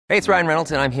Hey, it's Ryan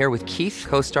Reynolds, and I'm here with Keith,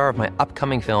 co-star of my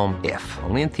upcoming film, If,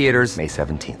 only in theaters May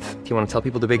 17th. Do you want to tell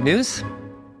people the big news?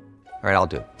 All right, I'll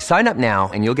do it. Sign up now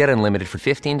and you'll get unlimited for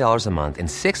 $15 a month and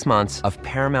 6 months of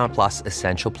Paramount Plus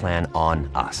Essential Plan on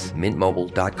us.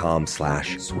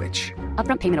 MintMobile.com/switch.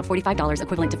 Upfront payment of $45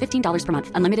 equivalent to $15 per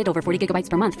month. Unlimited over 40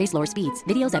 gigabytes per month. Face lower speeds.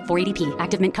 Videos at 480p.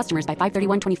 Active Mint customers by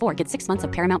 531.24 get 6 months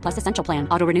of Paramount Plus Essential Plan.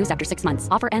 Auto renews after 6 months.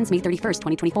 Offer ends May 31st,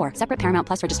 2024. Separate Paramount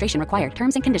Plus registration required.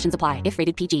 Terms and conditions apply if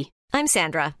rated PG. I'm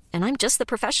Sandra, and I'm just the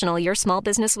professional your small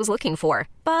business was looking for.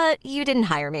 But you didn't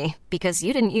hire me because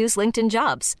you didn't use LinkedIn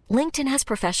Jobs. LinkedIn has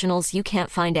professionals you can't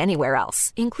find anywhere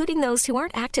else, including those who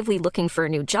aren't actively looking for a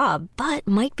new job, but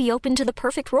might be open to the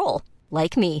perfect role,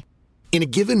 like me. In a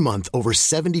given month, over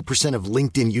 70% of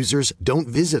LinkedIn users don't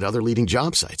visit other leading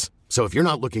job sites. So if you're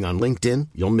not looking on LinkedIn,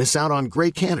 you'll miss out on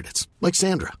great candidates like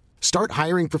Sandra. Start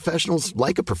hiring professionals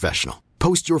like a professional.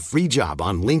 Post your free job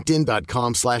on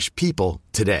linkedin.com/people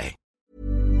today.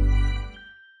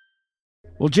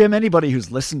 Well, Jim, anybody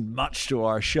who's listened much to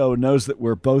our show knows that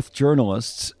we're both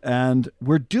journalists, and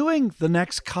we're doing the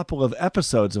next couple of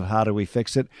episodes of How Do We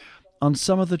Fix It on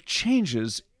some of the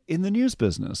changes in the news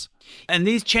business. And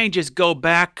these changes go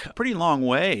back pretty long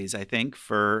ways, I think,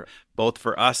 for both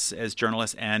for us as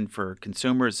journalists and for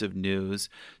consumers of news.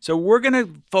 So we're going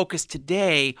to focus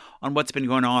today on what's been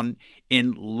going on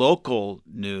in local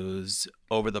news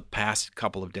over the past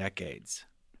couple of decades.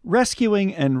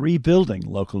 Rescuing and rebuilding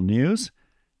local news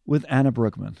with Anna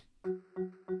Brugmann.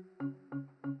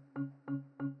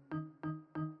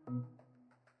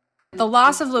 The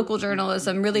loss of local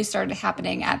journalism really started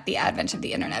happening at the advent of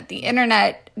the internet. The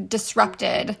internet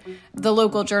disrupted the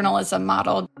local journalism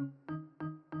model.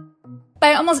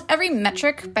 By almost every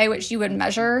metric by which you would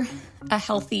measure a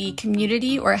healthy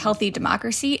community or a healthy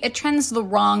democracy, it trends the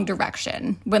wrong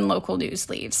direction when local news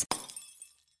leaves.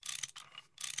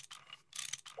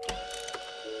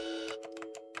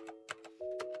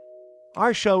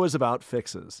 Our show is about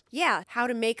fixes. Yeah, how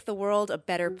to make the world a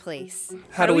better place.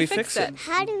 How do we fix it?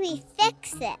 How do we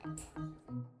fix it?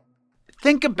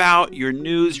 Think about your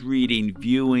news reading,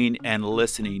 viewing, and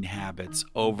listening habits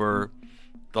over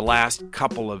the last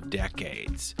couple of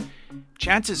decades.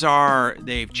 Chances are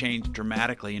they've changed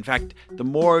dramatically. In fact, the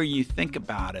more you think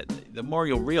about it, the more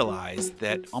you'll realize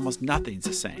that almost nothing's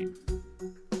the same.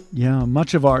 Yeah,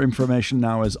 much of our information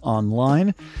now is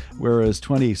online, whereas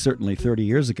 20, certainly 30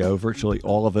 years ago, virtually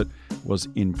all of it was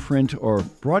in print or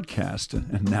broadcast,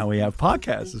 and now we have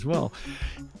podcasts as well.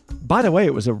 By the way,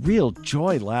 it was a real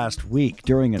joy last week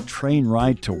during a train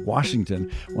ride to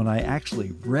Washington when I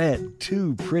actually read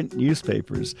 2 print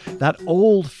newspapers. That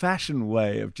old-fashioned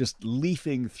way of just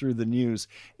leafing through the news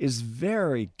is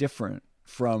very different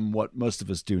from what most of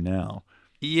us do now.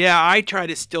 Yeah, I try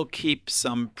to still keep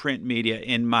some print media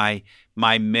in my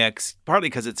mix, partly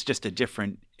because it's just a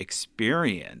different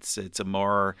experience. It's a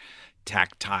more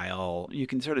tactile, you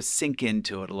can sort of sink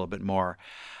into it a little bit more.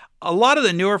 A lot of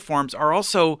the newer forms are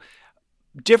also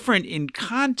different in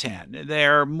content.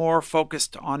 They're more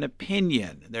focused on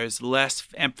opinion. There's less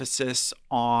emphasis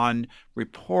on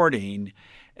reporting,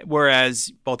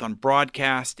 whereas both on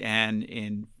broadcast and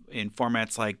in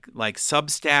formats like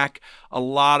Substack, a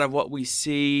lot of what we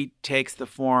see takes the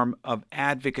form of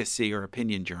advocacy or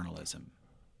opinion journalism.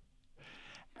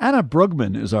 Anna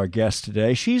Brugmann is our guest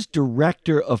today. She's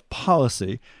Director of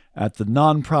Policy at the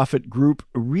nonprofit group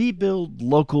Rebuild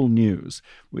Local News,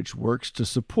 which works to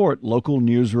support local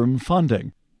newsroom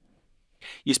funding.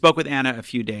 You spoke with Anna a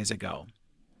few days ago.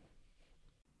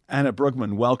 Anna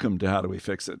Brugmann, welcome to How Do We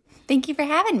Fix It? Thank you for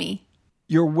having me.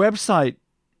 Your website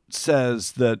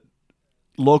says that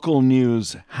local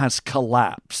news has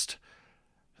collapsed.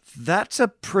 That's a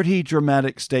pretty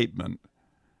dramatic statement.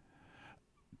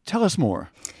 Tell us more.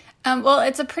 Well,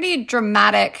 it's a pretty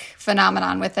dramatic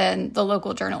phenomenon within the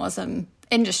local journalism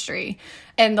industry.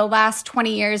 In the last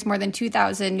 20 years, more than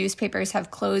 2,000 newspapers have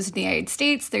closed in the United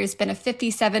States. There's been a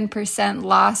 57%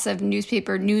 loss of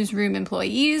newspaper newsroom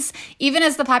employees, even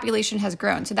as the population has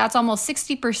grown. So that's almost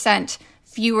 60%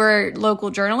 fewer local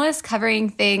journalists covering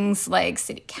things like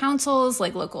city councils,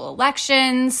 like local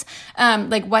elections,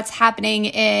 like what's happening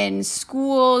in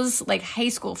schools, like high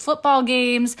school football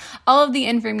games, all of the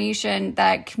information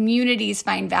that communities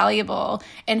find valuable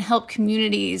and help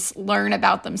communities learn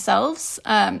about themselves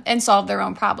and solve their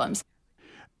own problems.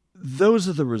 Those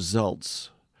are the results.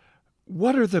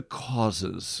 What are the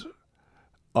causes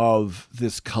of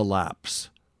this collapse?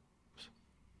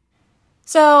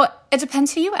 So it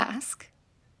depends who you ask.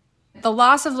 The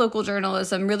loss of local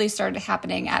journalism really started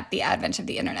happening at the advent of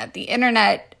the internet. The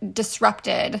internet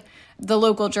disrupted the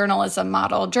local journalism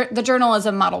model, the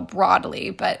journalism model broadly,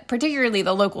 but particularly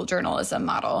the local journalism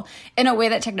model, in a way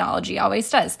that technology always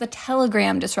does. The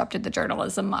telegram disrupted the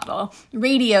journalism model.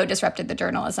 Radio disrupted the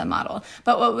journalism model.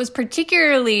 But what was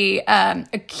particularly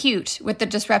acute with the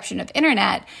disruption of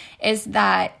internet is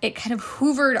that it kind of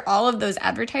hoovered all of those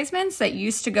advertisements that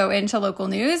used to go into local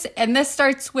news. And this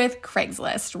starts with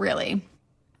Craigslist, really.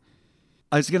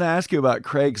 I was going to ask you about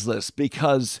Craigslist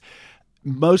because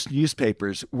most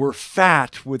newspapers were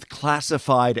fat with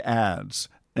classified ads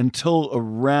until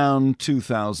around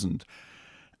 2000.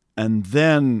 And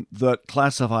then the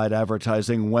classified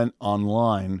advertising went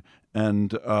online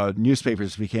and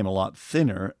newspapers became a lot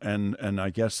thinner. And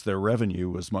I guess their revenue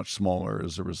was much smaller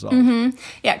as a result. Mm-hmm.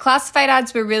 Yeah, classified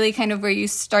ads were really kind of where you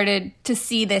started to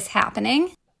see this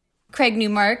happening. Craig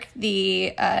Newmark,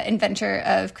 the inventor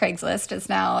of Craigslist, is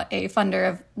now a funder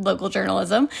of local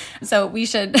journalism. So we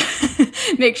should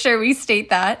make sure we state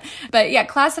that. But yeah,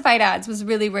 classified ads was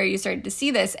really where you started to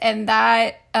see this. And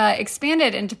that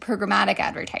expanded into programmatic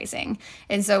advertising.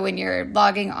 And so when you're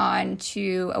logging on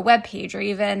to a web page or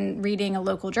even reading a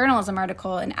local journalism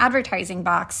article, an advertising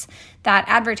box, that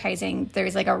advertising,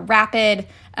 there's like a rapid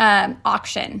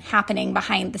auction happening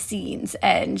behind the scenes,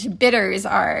 and bidders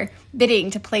are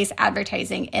bidding to place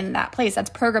advertising in that place. That's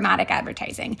programmatic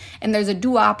advertising. And there's a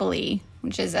duopoly,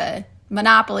 which is a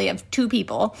monopoly of two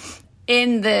people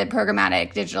in the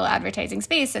programmatic digital advertising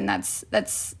space, and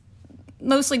that's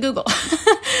mostly Google.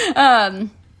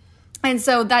 And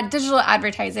so that digital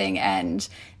advertising and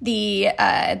the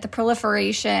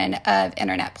proliferation of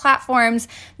internet platforms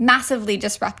massively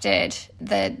disrupted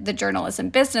the journalism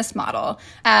business model.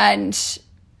 And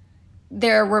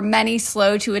there were many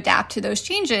slow to adapt to those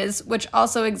changes, which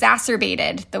also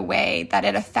exacerbated the way that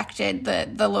it affected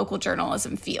the local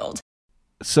journalism field.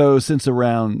 So since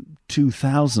around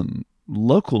 2000,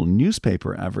 local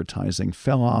newspaper advertising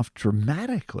fell off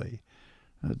dramatically,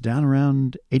 down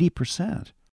around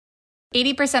 80%.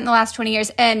 80% in the last 20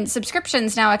 years, and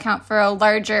subscriptions now account for a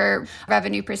larger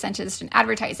revenue percentage than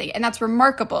advertising. And that's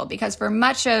remarkable because for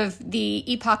much of the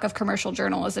epoch of commercial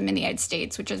journalism in the United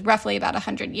States, which is roughly about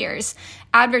 100 years,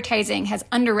 advertising has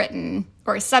underwritten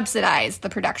or subsidized the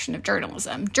production of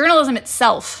journalism. Journalism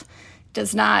itself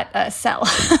does not sell,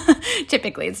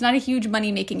 typically. It's not a huge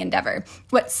money-making endeavor.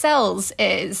 What sells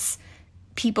is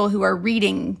people who are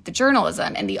reading the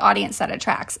journalism and the audience that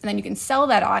attracts. And then you can sell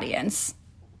that audience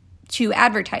to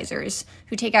advertisers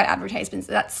who take out advertisements.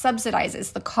 That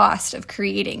subsidizes the cost of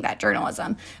creating that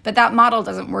journalism. But that model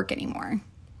doesn't work anymore.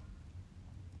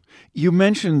 You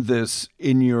mentioned this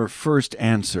in your first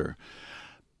answer.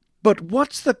 But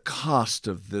what's the cost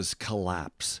of this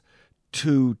collapse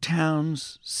to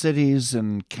towns, cities,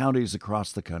 and counties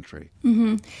across the country?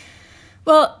 Mm-hmm.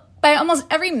 Well, by almost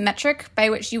every metric by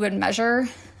which you would measure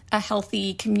a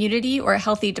healthy community or a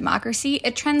healthy democracy,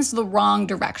 it trends the wrong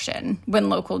direction when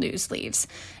local news leaves.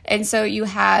 And so you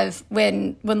have,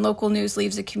 when local news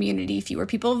leaves a community, fewer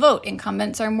people vote.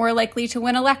 Incumbents are more likely to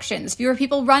win elections. Fewer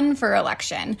people run for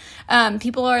election.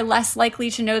 People are less likely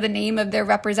to know the name of their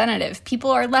representative.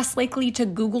 People are less likely to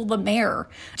Google the mayor.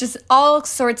 Just all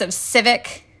sorts of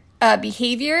civic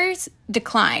behaviors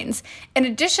declines. In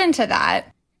addition to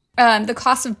that, the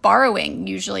cost of borrowing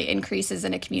usually increases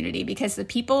in a community because the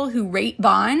people who rate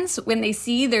bonds, when they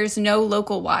see there's no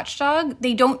local watchdog,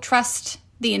 they don't trust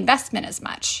the investment as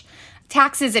much.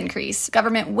 Taxes increase,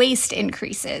 government waste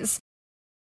increases.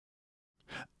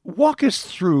 Walk us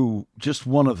through just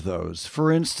one of those.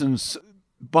 For instance,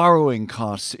 borrowing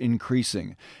costs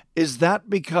increasing. Is that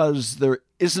because there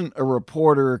isn't a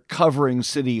reporter covering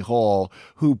City Hall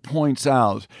who points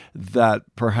out that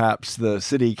perhaps the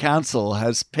city council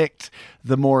has picked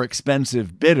the more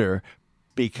expensive bidder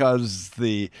because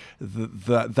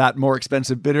that more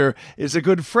expensive bidder is a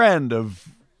good friend of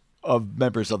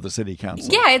members of the city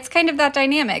council? Yeah, it's kind of that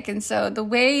dynamic. And so the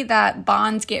way that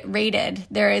bonds get rated,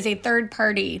 there is a third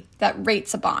party that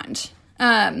rates a bond.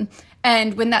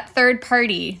 And when that third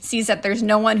party sees that there's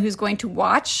no one who's going to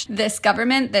watch this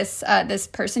government, this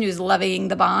person who's levying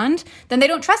the bond, then they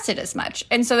don't trust it as much.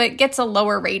 And so it gets a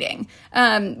lower rating,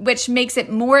 which makes it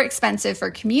more expensive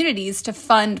for communities to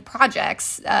fund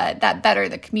projects that better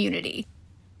the community.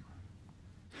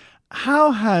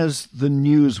 How has the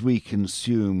news we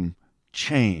consume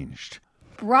changed?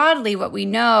 Broadly, what we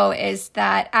know is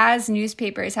that as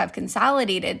newspapers have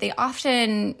consolidated, they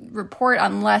often report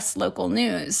on less local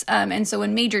news. And so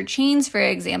when major chains, for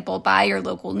example, buy your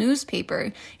local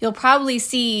newspaper, you'll probably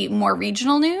see more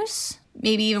regional news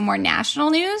maybe even more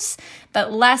national news,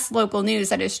 but less local news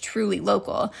that is truly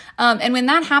local. And when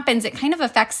that happens, it kind of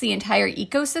affects the entire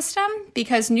ecosystem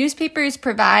because newspapers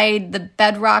provide the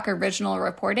bedrock original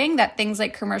reporting that things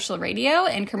like commercial radio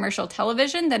and commercial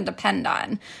television then depend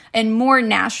on. And more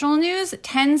national news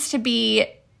tends to be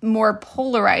more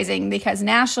polarizing because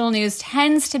national news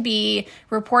tends to be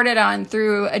reported on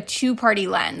through a two-party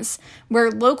lens,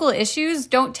 where local issues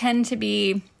don't tend to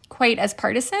be quite as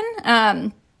partisan.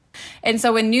 And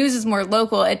so when news is more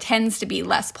local, it tends to be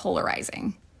less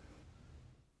polarizing.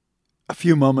 A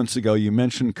few moments ago, you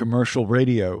mentioned commercial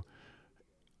radio.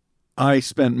 I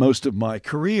spent most of my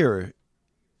career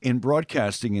in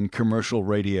broadcasting in commercial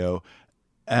radio,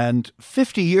 and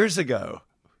 50 years ago,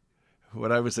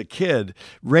 when I was a kid,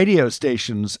 radio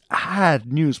stations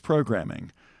had news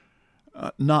programming.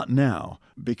 Not now,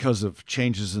 because of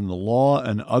changes in the law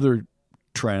and other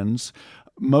trends.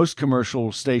 Most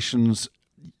commercial stations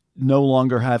no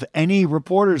longer have any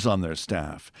reporters on their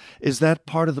staff. Is that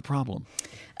part of the problem?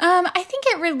 I think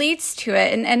it relates to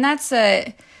it, and that's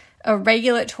a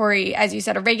regulatory, as you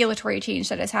said, a regulatory change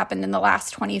that has happened in the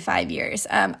last 25 years.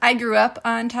 I grew up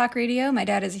on talk radio. My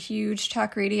dad is a huge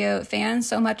talk radio fan,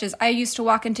 so much as I used to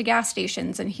walk into gas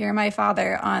stations and hear my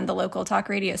father on the local talk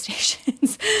radio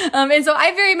stations. And so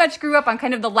I very much grew up on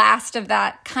kind of the last of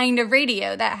that kind of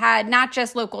radio that had not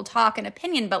just local talk and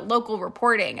opinion, but local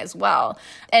reporting as well.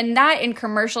 And that in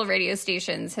commercial radio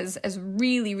stations has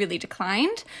really, really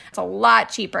declined. It's a lot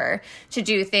cheaper to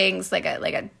do things like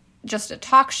just a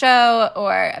talk show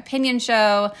or opinion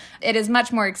show. It is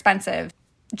much more expensive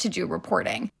to do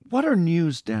reporting. What are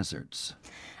news deserts?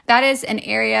 That is an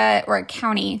area or a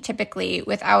county typically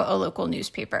without a local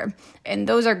newspaper. And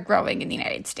those are growing in the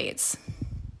United States.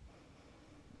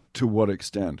 To what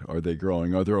extent are they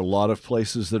growing? Are there a lot of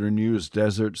places that are news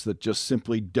deserts that just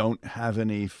simply don't have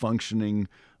any functioning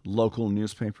local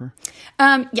newspaper?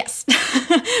 Yes.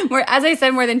 As I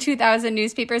said, more than 2,000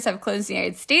 newspapers have closed in the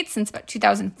United States since about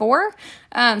 2004.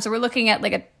 So we're looking at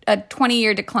like a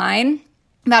 20-year decline.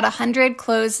 About 100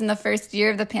 closed in the first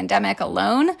year of the pandemic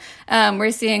alone.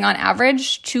 We're seeing on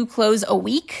average 2 close a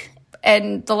week.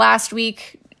 And the last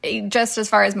week, just as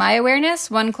far as my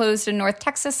awareness, one closed in North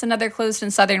Texas, another closed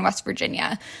in southern West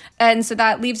Virginia. And so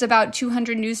that leaves about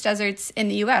 200 news deserts in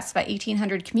the U.S., about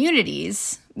 1,800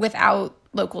 communities without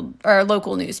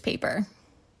local newspaper.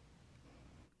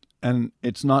 And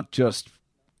it's not just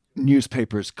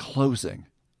newspapers closing.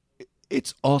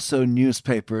 It's also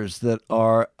newspapers that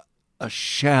are a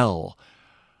shell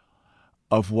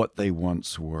of what they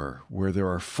once were, where there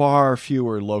are far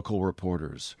fewer local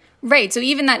reporters. Right. So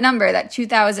even that number, that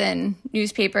 2,000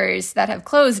 newspapers that have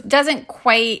closed, doesn't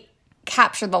quite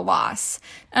capture the loss.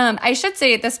 I should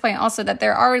say at this point also that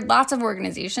there are lots of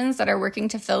organizations that are working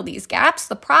to fill these gaps.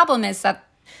 The problem is that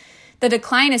the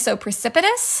decline is so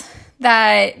precipitous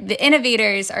that the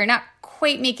innovators are not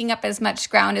quite making up as much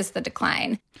ground as the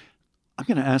decline. I'm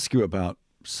going to ask you about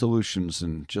solutions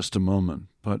in just a moment,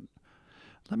 but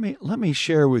let me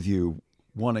share with you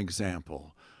one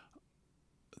example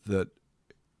that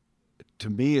to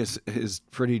me is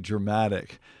pretty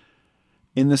dramatic.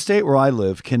 In the state where I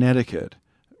live, Connecticut,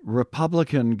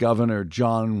 Republican Governor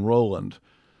John Rowland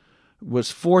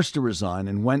was forced to resign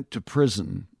and went to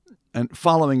prison, and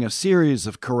following a series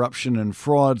of corruption and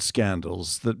fraud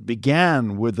scandals that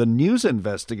began with a news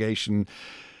investigation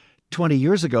 20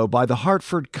 years ago by the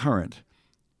Hartford Courant,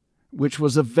 which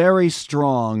was a very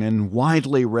strong and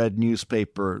widely read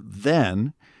newspaper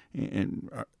then,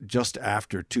 just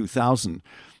after 2000,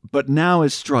 but now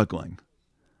is struggling.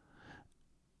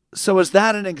 So is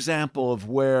that an example of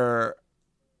where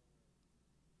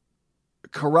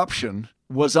corruption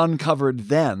was uncovered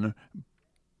then,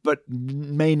 but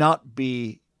may not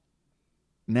be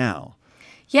now?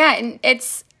 Yeah, and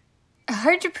it's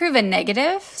hard to prove a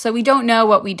negative. So we don't know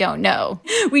what we don't know.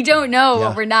 We don't know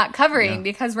what we're not covering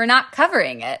because we're not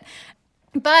covering it.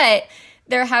 But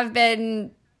there have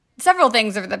been several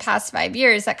things over the past 5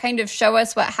 years that kind of show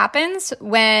us what happens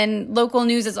when local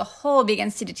news as a whole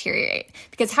begins to deteriorate.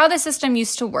 Because how the system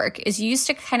used to work is you used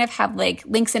to kind of have like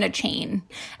links in a chain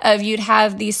of you'd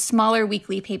have these smaller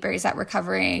weekly papers that were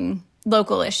covering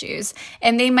local issues,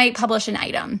 and they might publish an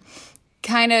item.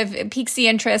 Kind of piques the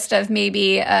interest of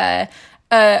maybe a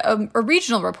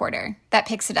regional reporter that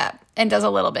picks it up and does a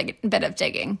little bit of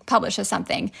digging, publishes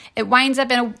something. It winds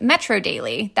up in a Metro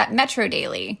Daily. That Metro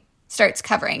Daily starts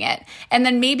covering it. And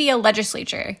then maybe a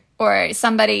legislature or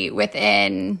somebody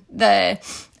within a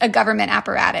government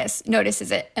apparatus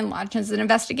notices it and launches an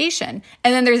investigation.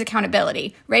 And then there's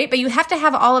accountability, right? But you have to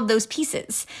have all of those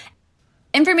pieces.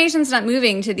 Information's not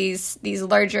moving to these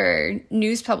larger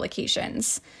news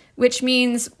publications which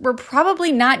means we're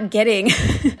probably not getting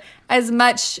as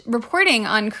much reporting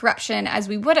on corruption as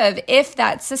we would have if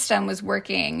that system was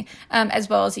working as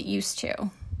well as it used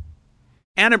to.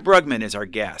 Anna Brugmann is our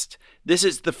guest. This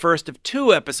is the first of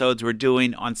 2 episodes we're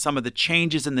doing on some of the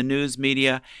changes in the news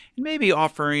media and maybe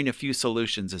offering a few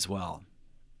solutions as well.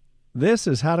 This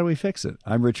is How Do We Fix It?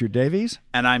 I'm Richard Davies.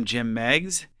 And I'm Jim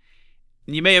Meggs.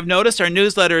 You may have noticed our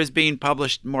newsletter is being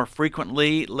published more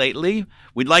frequently lately.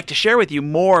 We'd like to share with you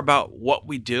more about what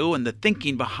we do and the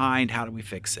thinking behind How Do We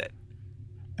Fix It.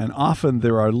 And often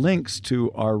there are links to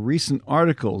our recent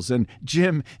articles. And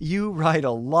Jim, you write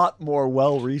a lot more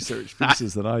well-researched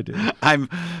pieces than I do. I'm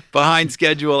behind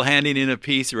schedule handing in a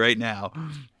piece right now.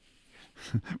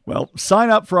 Well,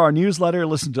 sign up for our newsletter.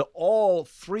 Listen to all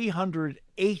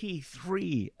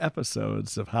 383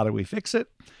 episodes of How Do We Fix It?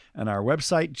 And our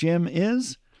website, Jim,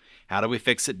 is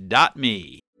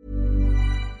howdowefixit.me.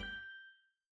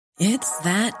 It's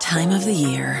that time of the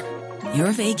year.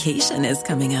 Your vacation is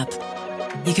coming up.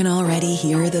 You can already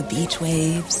hear the beach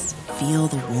waves, feel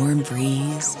the warm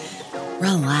breeze,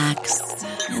 relax,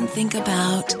 and think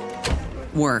about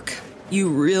work. You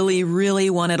really, really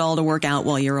want it all to work out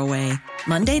while you're away.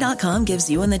 Monday.com gives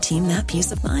you and the team that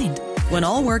peace of mind. When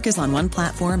all work is on one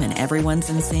platform and everyone's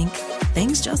in sync,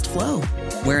 things just flow.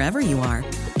 Wherever you are,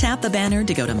 tap the banner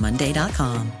to go to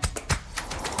Monday.com.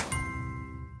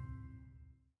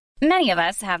 Many of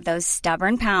us have those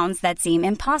stubborn pounds that seem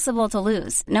impossible to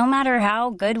lose, no matter how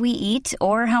good we eat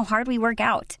or how hard we work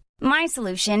out. My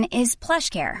solution is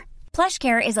PlushCare.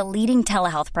 PlushCare is a leading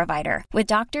telehealth provider with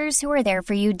doctors who are there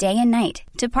for you day and night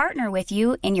to partner with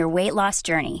you in your weight loss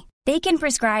journey. They can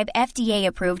prescribe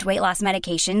FDA-approved weight loss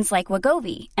medications like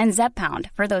Wegovy and Zepbound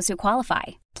for those who qualify.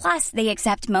 Plus, they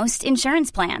accept most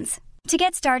insurance plans. To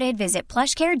get started, visit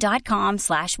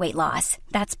plushcare.com/weightloss.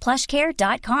 That's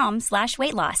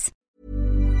plushcare.com/weightloss.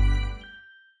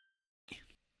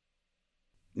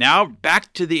 Now,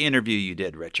 back to the interview you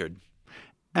did, Richard.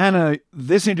 Anna,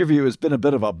 this interview has been a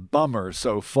bit of a bummer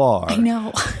so far. I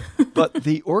know. But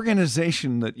the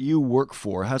organization that you work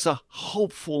for has a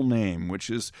hopeful name, which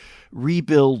is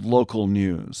Rebuild Local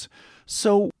News.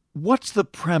 So what's the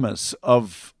premise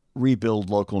of Rebuild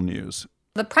Local News?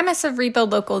 The premise of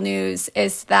Rebuild Local News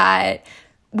is that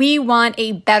we want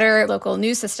a better local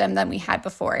news system than we had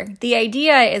before. The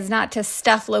idea is not to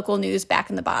stuff local news back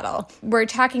in the bottle. We're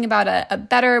talking about a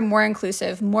better, more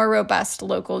inclusive, more robust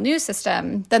local news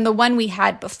system than the one we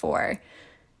had before.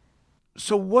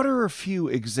 So what are a few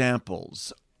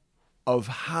examples of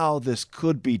how this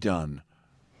could be done?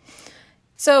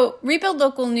 So Rebuild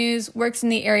Local News works in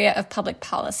the area of public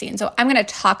policy. And so I'm going to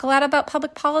talk a lot about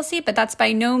public policy, but that's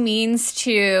by no means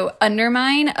to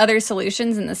undermine other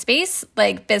solutions in the space,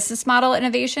 like business model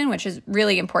innovation, which is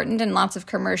really important. And lots of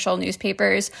commercial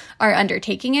newspapers are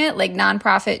undertaking it, like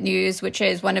nonprofit news, which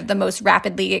is one of the most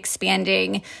rapidly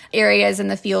expanding areas in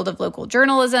the field of local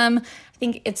journalism. I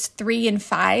think it's 3 in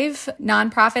 5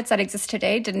 nonprofits that exist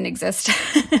today didn't exist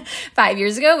 5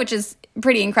 years ago, which is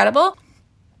pretty incredible.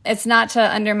 It's not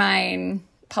to undermine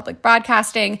public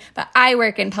broadcasting, but I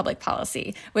work in public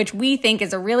policy, which we think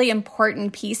is a really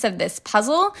important piece of this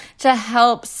puzzle to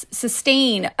help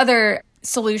sustain other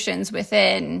solutions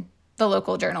within the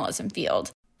local journalism field.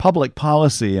 Public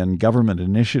policy and government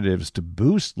initiatives to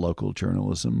boost local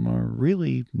journalism are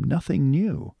really nothing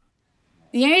new.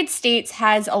 The United States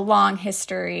has a long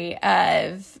history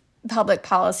of public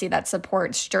policy that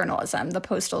supports journalism. The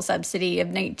postal subsidy of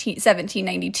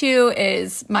 1792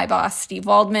 is my boss, Steve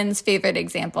Waldman's favorite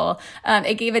example.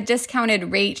 It gave a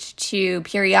discounted rate to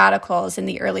periodicals in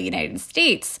the early United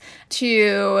States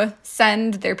to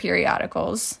send their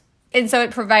periodicals. And so it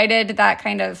provided that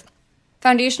kind of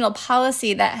foundational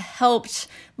policy that helped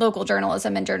local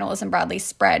journalism and journalism broadly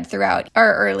spread throughout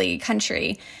our early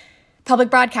country.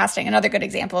 Public broadcasting, another good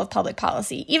example of public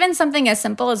policy. Even something as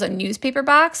simple as a newspaper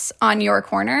box on your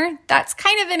corner, that's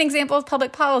kind of an example of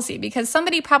public policy because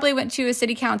somebody probably went to a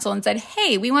city council and said,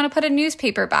 hey, we want to put a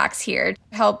newspaper box here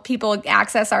to help people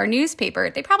access our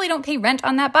newspaper. They probably don't pay rent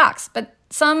on that box, but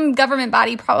some government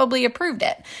body probably approved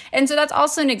it. And so that's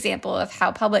also an example of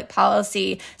how public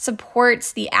policy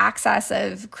supports the access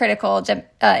of critical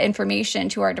information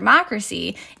to our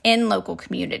democracy in local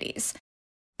communities.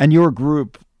 And your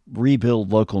group,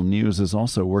 Rebuild Local News, is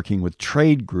also working with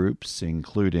trade groups,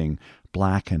 including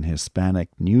Black and Hispanic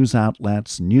news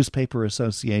outlets, newspaper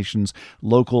associations,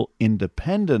 local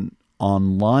independent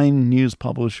online news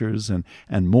publishers, and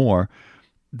more.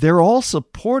 They're all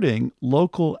supporting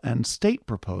local and state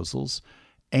proposals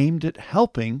aimed at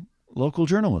helping local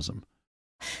journalism.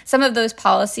 Some of those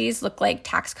policies look like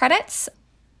tax credits.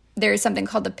 There's something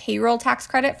called the payroll tax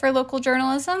credit for local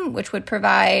journalism, which would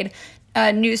provide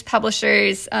news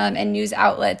publishers and news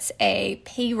outlets a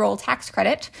payroll tax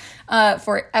credit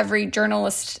for every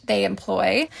journalist they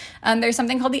employ. There's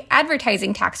something called the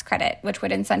advertising tax credit, which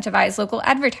would incentivize local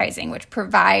advertising, which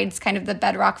provides kind of the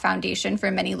bedrock foundation for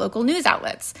many local news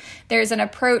outlets. There's an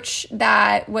approach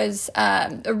that was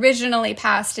originally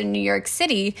passed in New York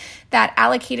City that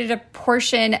allocated a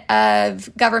portion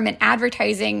of government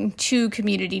advertising to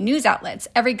community news outlets.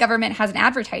 Every government has an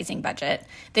advertising budget.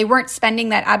 They weren't spending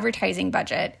that advertising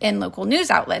budget in local news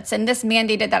outlets, and this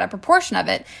mandated that a proportion of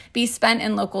it be spent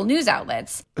in local news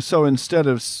outlets. So instead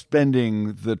of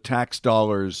spending the tax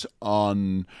dollars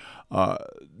on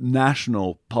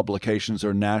national publications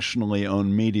or nationally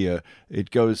owned media,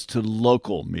 it goes to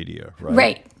local media,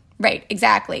 right? Right,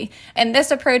 exactly. And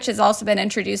this approach has also been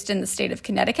introduced in the state of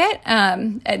Connecticut.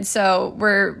 And so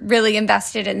we're really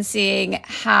invested in seeing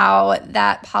how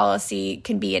that policy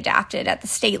can be adapted at the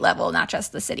state level, not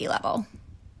just the city level.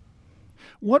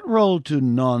 What role do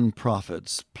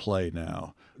nonprofits play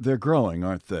now? They're growing,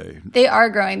 aren't they? They are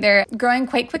growing. They're growing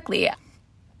quite quickly.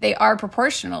 They are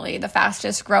proportionally the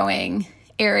fastest growing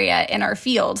area in our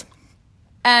field.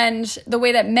 And the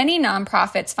way that many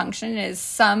nonprofits function is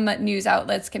some news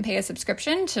outlets can pay a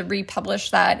subscription to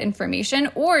republish that information,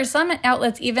 or some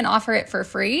outlets even offer it for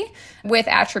free with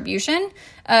attribution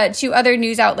to other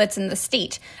news outlets in the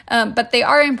state. But they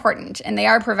are important, and they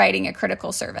are providing a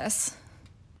critical service.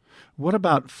 What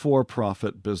about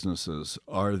for-profit businesses?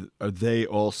 Are they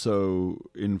also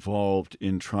involved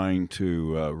in trying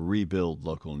to rebuild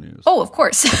local news? Oh, of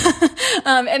course.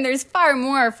 And there's far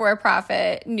more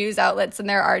for-profit news outlets than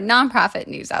there are nonprofit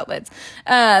news outlets.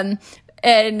 And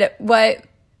what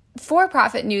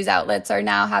for-profit news outlets are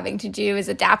now having to do is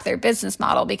adapt their business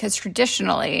model, because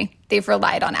traditionally they've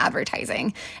relied on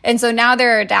advertising. And so now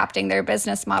they're adapting their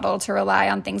business model to rely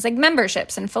on things like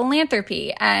memberships and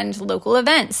philanthropy and local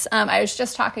events. I was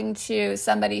just talking to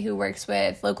somebody who works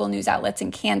with local news outlets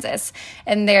in Kansas,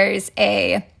 and there's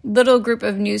a little group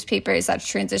of newspapers that's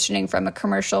transitioning from a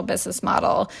commercial business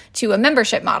model to a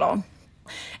membership model.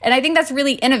 And I think that's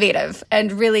really innovative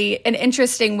and really an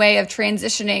interesting way of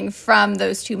transitioning from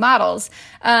those two models.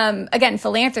 Again,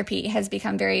 philanthropy has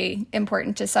become very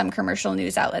important to some commercial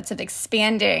news outlets, of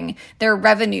expanding their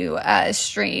revenue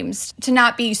streams to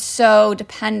not be so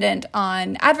dependent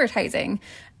on advertising.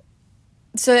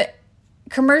 So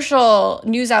commercial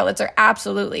news outlets are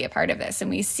absolutely a part of this. And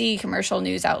we see commercial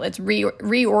news outlets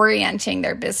reorienting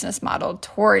their business model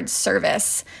towards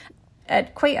service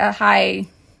at quite a high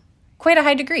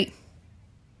degree.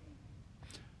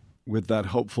 With that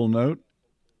hopeful note,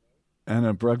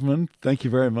 Anna Brugmann, thank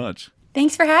you very much.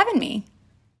 Thanks for having me.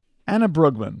 Anna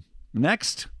Brugmann.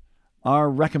 Next, our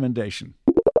recommendation.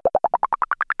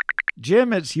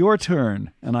 Jim, it's your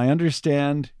turn, and I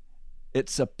understand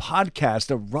it's a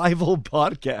podcast, a rival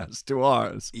podcast to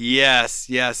ours. Yes.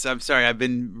 I'm sorry. I've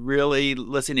been really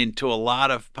listening to a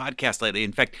lot of podcasts lately.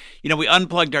 In fact, we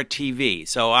unplugged our TV,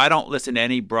 so I don't listen to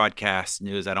any broadcast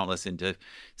news. I don't listen to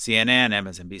CNN,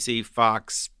 MSNBC,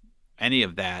 Fox, any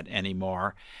of that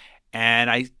anymore. And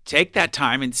I take that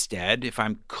time instead, if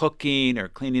I'm cooking or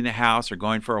cleaning the house or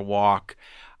going for a walk,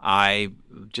 I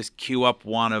just queue up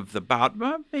one of the about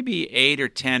maybe 8 or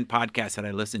 10 podcasts that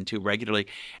I listen to regularly.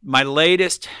 My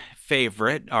latest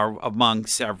favorite, or among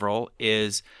several,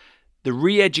 is The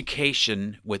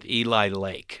Re-Education with Eli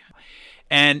Lake.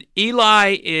 And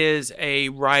Eli is a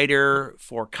writer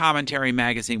for Commentary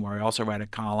Magazine, where I also write a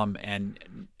column,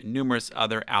 and numerous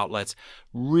other outlets.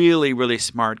 Really, really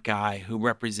smart guy who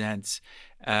represents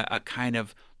a kind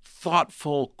of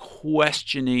thoughtful,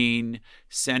 questioning,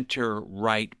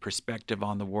 center-right perspective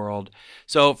on the world.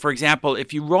 So, for example,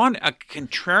 if you run a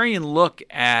contrarian look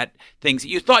at things that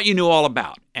you thought you knew all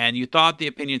about and you thought the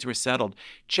opinions were settled,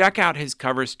 check out his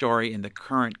cover story in the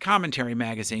current Commentary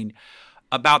Magazine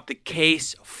about the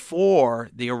case for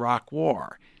the Iraq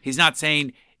War. He's not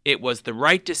saying it was the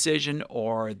right decision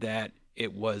or that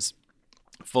it was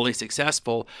fully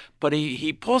successful, but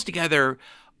he pulls together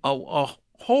a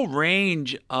whole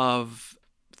range of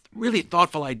really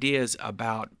thoughtful ideas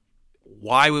about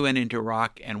why we went into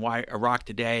Iraq and why Iraq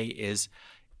today is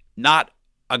not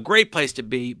a great place to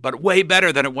be, but way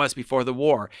better than it was before the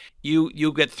war.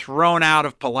 You get thrown out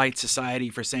of polite society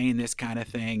for saying this kind of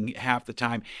thing half the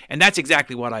time, and that's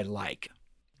exactly what I like.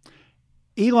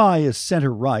 Eli is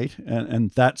center-right,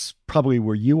 and that's probably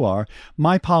where you are.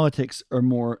 My politics are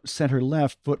more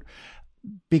center-left, but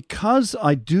because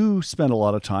I do spend a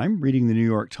lot of time reading the New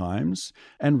York Times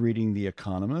and reading The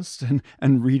Economist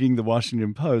and reading the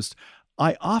Washington Post,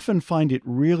 I often find it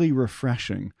really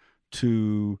refreshing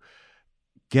to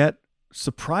get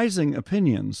surprising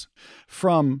opinions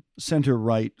from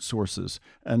center-right sources.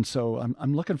 And so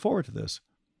I'm looking forward to this.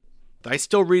 I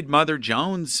still read Mother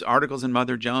Jones, articles in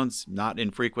Mother Jones, not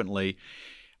infrequently.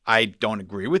 I don't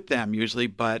agree with them usually,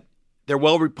 but they're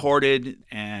well reported,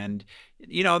 and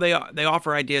they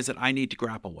offer ideas that I need to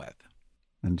grapple with.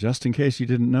 And just in case you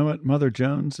didn't know it, Mother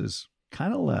Jones is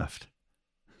kind of left.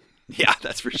 Yeah,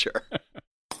 that's for sure.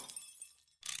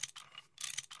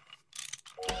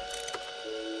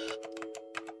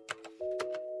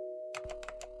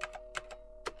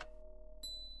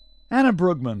 Anna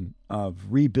Brugmann of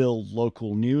Rebuild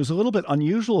Local News, a little bit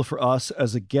unusual for us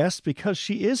as a guest because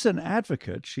she is an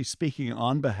advocate. She's speaking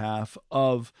on behalf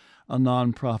of a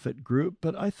nonprofit group,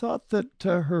 but I thought that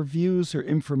her views, her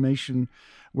information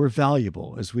were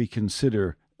valuable as we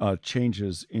consider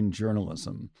changes in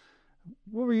journalism.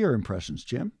 What were your impressions,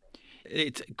 Jim?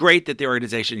 It's great that the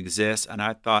organization exists, and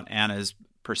I thought Anna's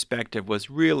perspective was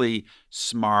really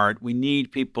smart. We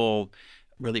need people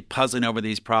really puzzling over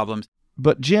these problems.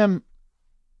 But Jim,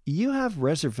 you have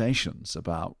reservations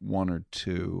about one or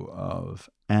two of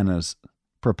Anna's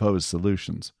proposed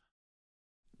solutions.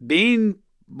 Being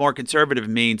more conservative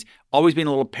means always being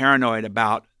a little paranoid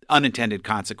about unintended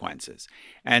consequences.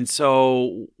 And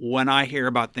so when I hear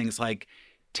about things like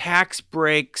tax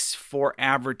breaks for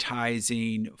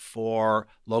advertising for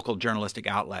local journalistic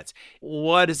outlets,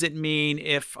 what does it mean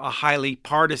if a highly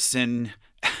partisan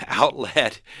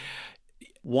outlet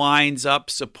winds up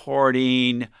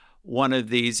supporting one of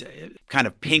these kind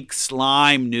of pink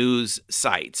slime news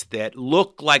sites that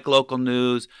look like local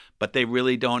news, but they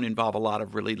really don't involve a lot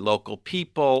of really local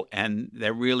people, and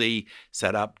they're really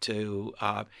set up to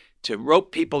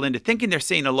rope people into thinking they're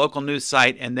seeing a local news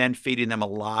site and then feeding them a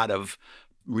lot of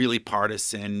really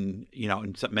partisan,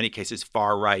 in many cases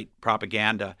far-right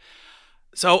propaganda.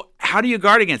 So how do you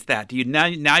guard against that? Do you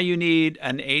now you need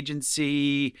an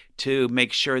agency to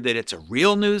make sure that it's a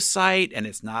real news site and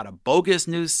it's not a bogus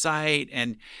news site?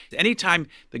 And anytime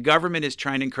the government is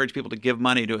trying to encourage people to give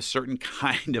money to a certain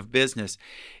kind of business,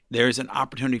 there's an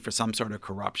opportunity for some sort of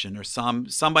corruption or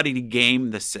somebody to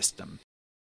game the system.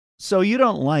 So you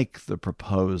don't like the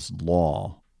proposed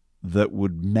law that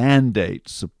would mandate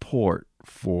support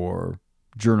for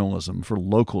journalism, for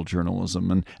local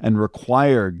journalism, and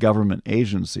require government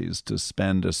agencies to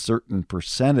spend a certain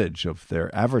percentage of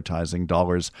their advertising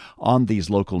dollars on these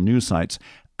local news sites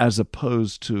as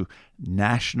opposed to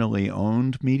nationally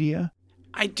owned media?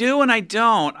 I do and I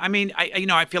don't. I mean,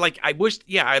 I feel like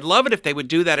I'd love it if they would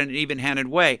do that in an even-handed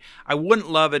way. I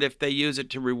wouldn't love it if they use it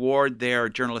to reward their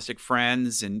journalistic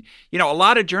friends. And, a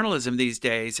lot of journalism these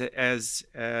days, as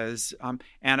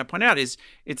Anna pointed out,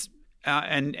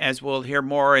 and as we'll hear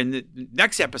more in the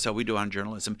next episode we do on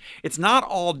journalism, it's not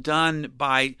all done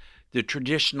by the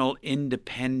traditional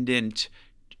independent,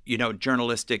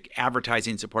 journalistic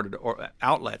advertising supported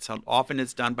outlets. Often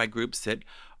it's done by groups that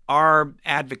are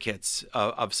advocates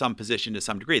of some position to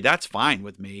some degree. That's fine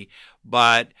with me,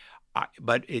 but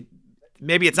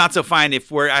maybe it's not so fine if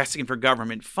we're asking for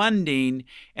government funding.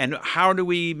 And how do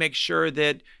we make sure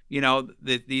that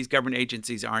that these government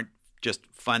agencies aren't just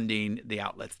funding the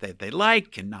outlets that they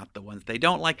like and not the ones they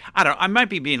don't like? I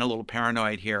might be being a little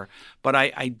paranoid here, but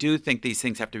I do think these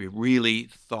things have to be really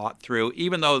thought through,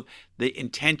 even though the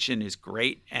intention is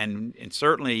great. And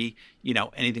certainly,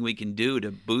 anything we can do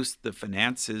to boost the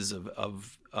finances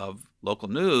of local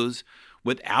news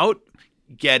without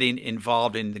getting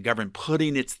involved in the government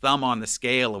putting its thumb on the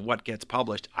scale of what gets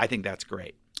published, I think that's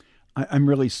great. I'm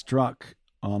really struck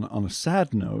on a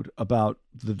sad note about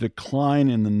the decline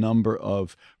in the number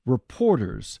of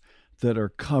reporters that are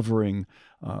covering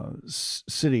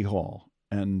City Hall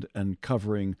and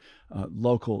covering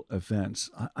local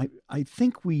events. I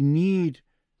think we need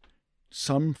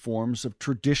some forms of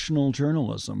traditional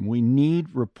journalism. We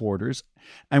need reporters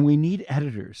and we need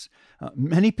editors.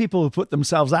 Many people who put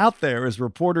themselves out there as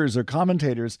reporters or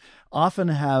commentators often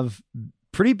have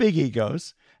pretty big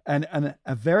egos and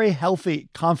a very healthy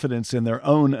confidence in their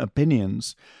own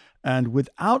opinions. And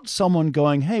without someone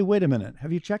going, hey, wait a minute,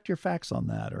 have you checked your facts on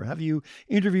that? Or have you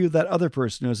interviewed that other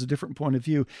person who has a different point of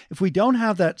view? If we don't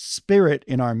have that spirit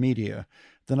in our media,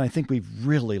 then I think we've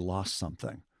really lost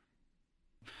something.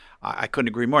 I couldn't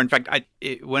agree more. In fact,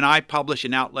 when I publish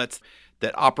in outlets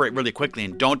that operate really quickly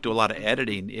and don't do a lot of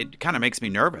editing, it kind of makes me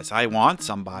nervous. I want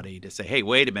somebody to say, hey,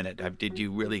 wait a minute, did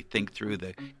you really think through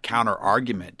the counter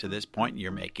argument to this point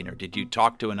you're making, or did you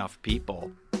talk to enough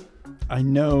people? I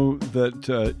know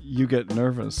that you get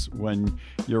nervous when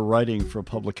you're writing for a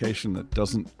publication that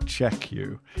doesn't check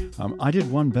you. I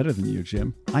did one better than you,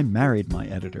 Jim. I married my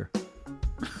editor.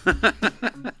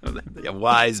 A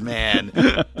wise man.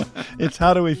 It's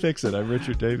How Do We Fix It? I'm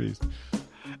Richard Davies.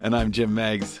 And I'm Jim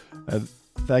Meggs.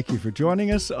 Thank you for joining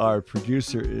us. Our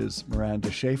producer is Miranda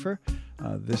Schaefer.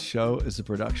 This show is a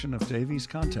production of Davies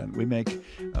Content. We make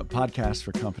podcasts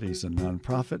for companies and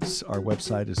nonprofits. Our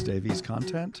website is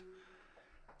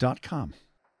daviescontent.com.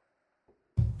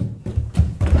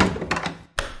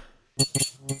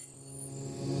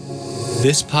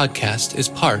 This podcast is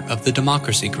part of the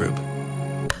Democracy Group.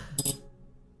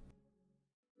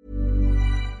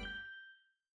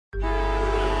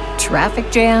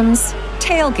 Traffic jams,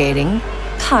 tailgating,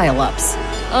 pile-ups.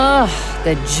 Ugh,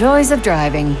 the joys of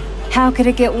driving. How could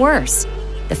it get worse?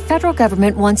 The federal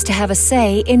government wants to have a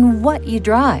say in what you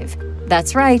drive.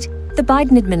 That's right. The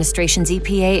Biden administration's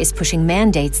EPA is pushing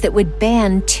mandates that would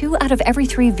ban 2 out of every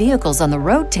 3 vehicles on the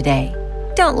road today.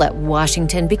 Don't let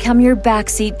Washington become your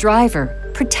backseat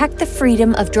driver. Protect the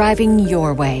freedom of driving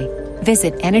your way.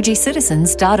 Visit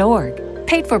EnergyCitizens.org.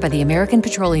 Paid for by the American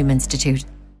Petroleum Institute.